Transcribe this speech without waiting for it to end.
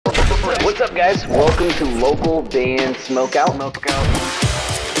What's up, guys? Welcome to local band Smokeout.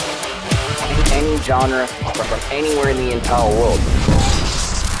 Any genre from anywhere in the entire world.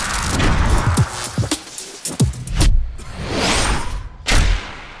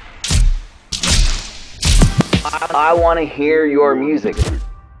 I want to hear your music.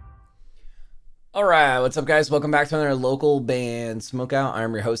 Alright, what's up, guys? Welcome back to another local band Smokeout.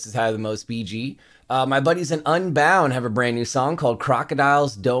 I'm your host, is How the Most BG. My buddies in Unbound have a brand new song called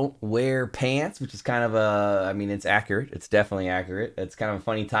Crocodiles Don't Wear Pants, which is kind of a, I mean, it's accurate. It's definitely accurate. It's kind of a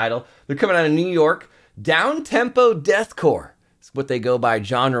funny title. They're coming out of New York. Downtempo Deathcore is what they go by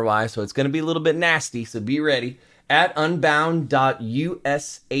genre-wise, so it's going to be a little bit nasty, so be ready. At unbound.ushw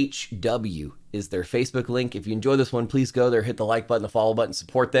is their Facebook link. If you enjoy this one, please go there, hit the like button, the follow button,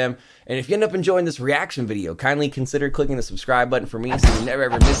 support them. And if you end up enjoying this reaction video, kindly consider clicking the subscribe button for me so you never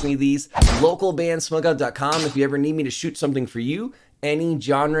ever miss any of these. Localbandsmokeout.com if you ever need me to shoot something for you. Any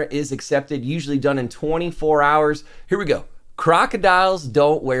genre is accepted, usually done in 24 hours. Here we go. Crocodiles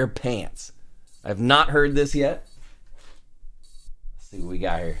Don't Wear Pants. I've not heard this yet. Let's see what we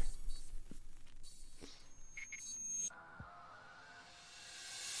got here.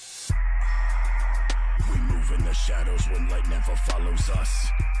 In the shadows when light never follows us.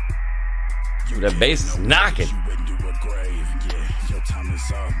 The bass is knocking. You into a grave, yeah, your time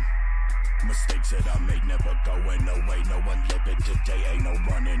is up. Mistakes that I made never going away. No unlimited today, ain't no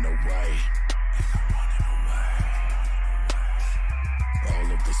running away. All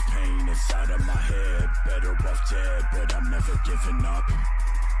of this pain inside of my head, better off dead, but I'm never giving up.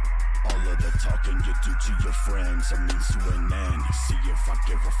 All of the talking you do to your friends, a means to an end. See if I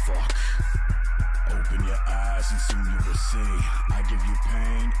give a fuck. Open your eyes and soon you will see. I give you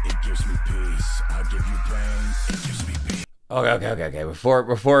pain, it gives me peace. I give you pain, it gives me peace. Okay.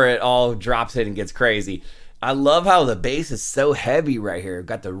 Before it all drops in and gets crazy, I love how the bass is so heavy right here.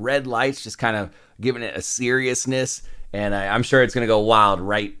 Got the red lights just kind of giving it a seriousness, and I'm sure it's gonna go wild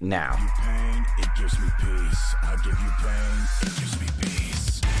right now. Pain, it gives me peace. I give you pain, it gives me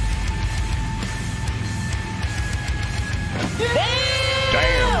peace.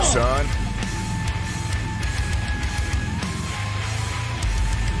 Damn, son.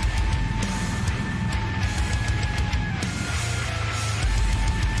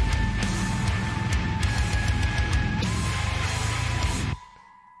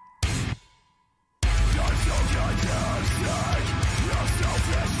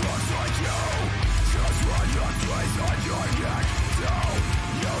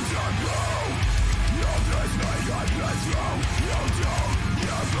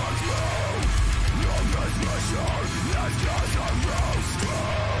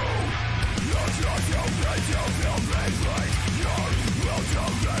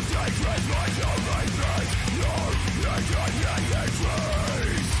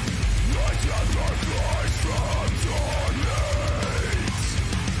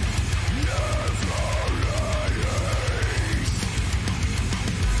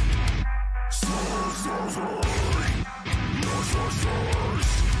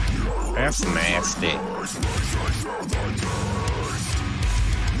 That's nasty.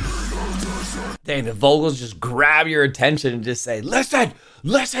 Dang, the vocals just grab your attention and just say, listen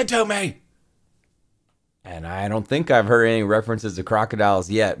to me. And I don't think I've heard any references to crocodiles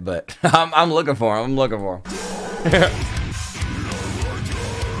yet, but I'm looking for them.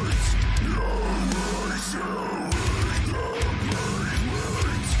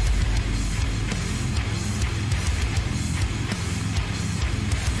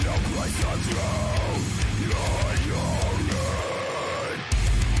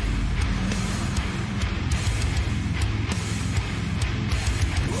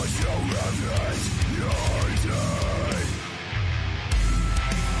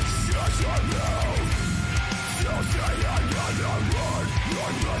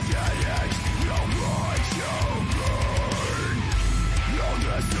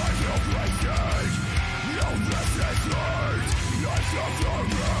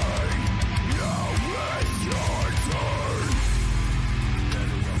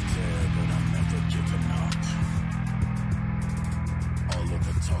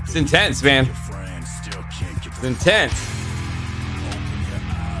 It's intense, man. It's intense.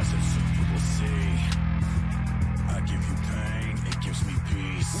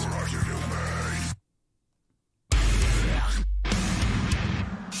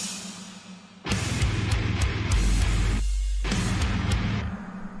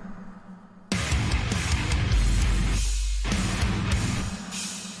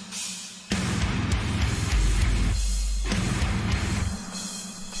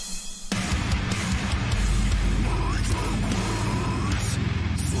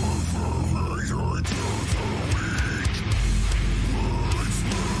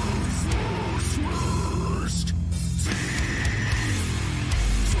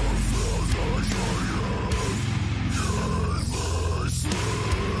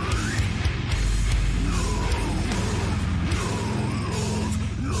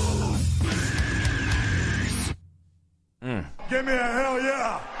 Give me a hell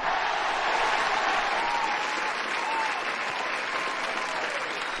yeah.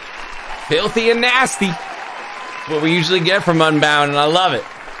 Filthy and nasty. What we usually get from Unbound, and I love it.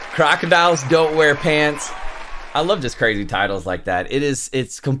 Crocodiles don't wear pants. I love just crazy titles like that.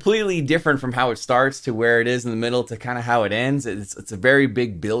 It's completely different from how it starts to where it is in the middle to kind of how it ends. It's a very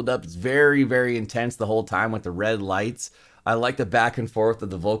big build-up. It's very, very intense the whole time with the red lights. I like the back and forth of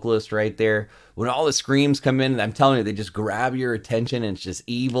the vocalist right there. When all the screams come in, I'm telling you, they just grab your attention, and it's just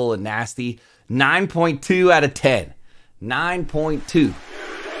evil and nasty. 9.2 out of 10. 9.2.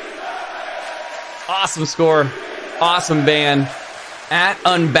 Awesome score. Awesome band. At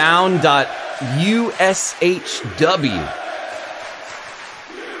unbound.ushw.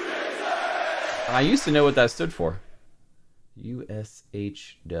 I used to know what that stood for.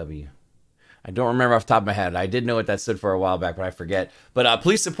 USHW. I don't remember off the top of my head. I did know what that stood for a while back, but I forget. But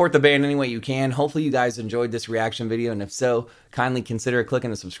please support the band any way you can. Hopefully you guys enjoyed this reaction video, and if so, kindly consider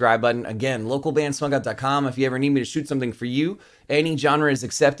clicking the subscribe button. Again, localbandsmokeout.com. If you ever need me to shoot something for you, any genre is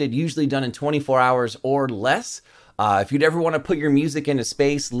accepted, usually done in 24 hours or less. If you'd ever want to put your music into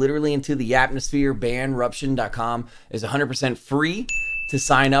space, literally into the atmosphere, bandruption.com is 100% free to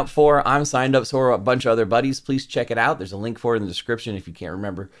sign up for. I'm signed up, so are a bunch of other buddies. Please check it out. There's a link for it in the description if you can't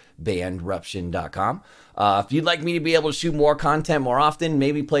remember, bandruption.com. If you'd like me to be able to shoot more content more often,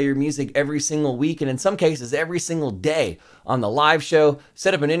 maybe play your music every single week, and in some cases every single day on the live show,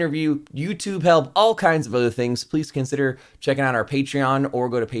 set up an interview, YouTube help, all kinds of other things, please consider checking out our Patreon or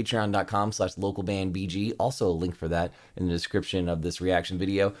go to patreon.com/localbandbg. Also a link for that in the description of this reaction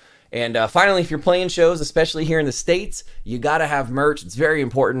video. And finally, if you're playing shows, especially here in the States, you got to have merch. It's very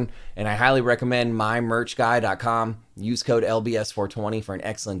important, and I highly recommend mymerchguy.com. Use code LBS420 for an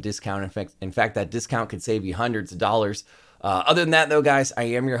excellent discount. In fact, that discount could save you hundreds of dollars. Other than that, though, guys, I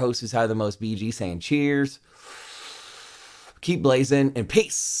am your host who's had the most BG, saying cheers, keep blazing, and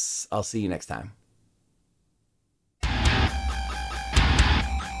peace. I'll see you next time.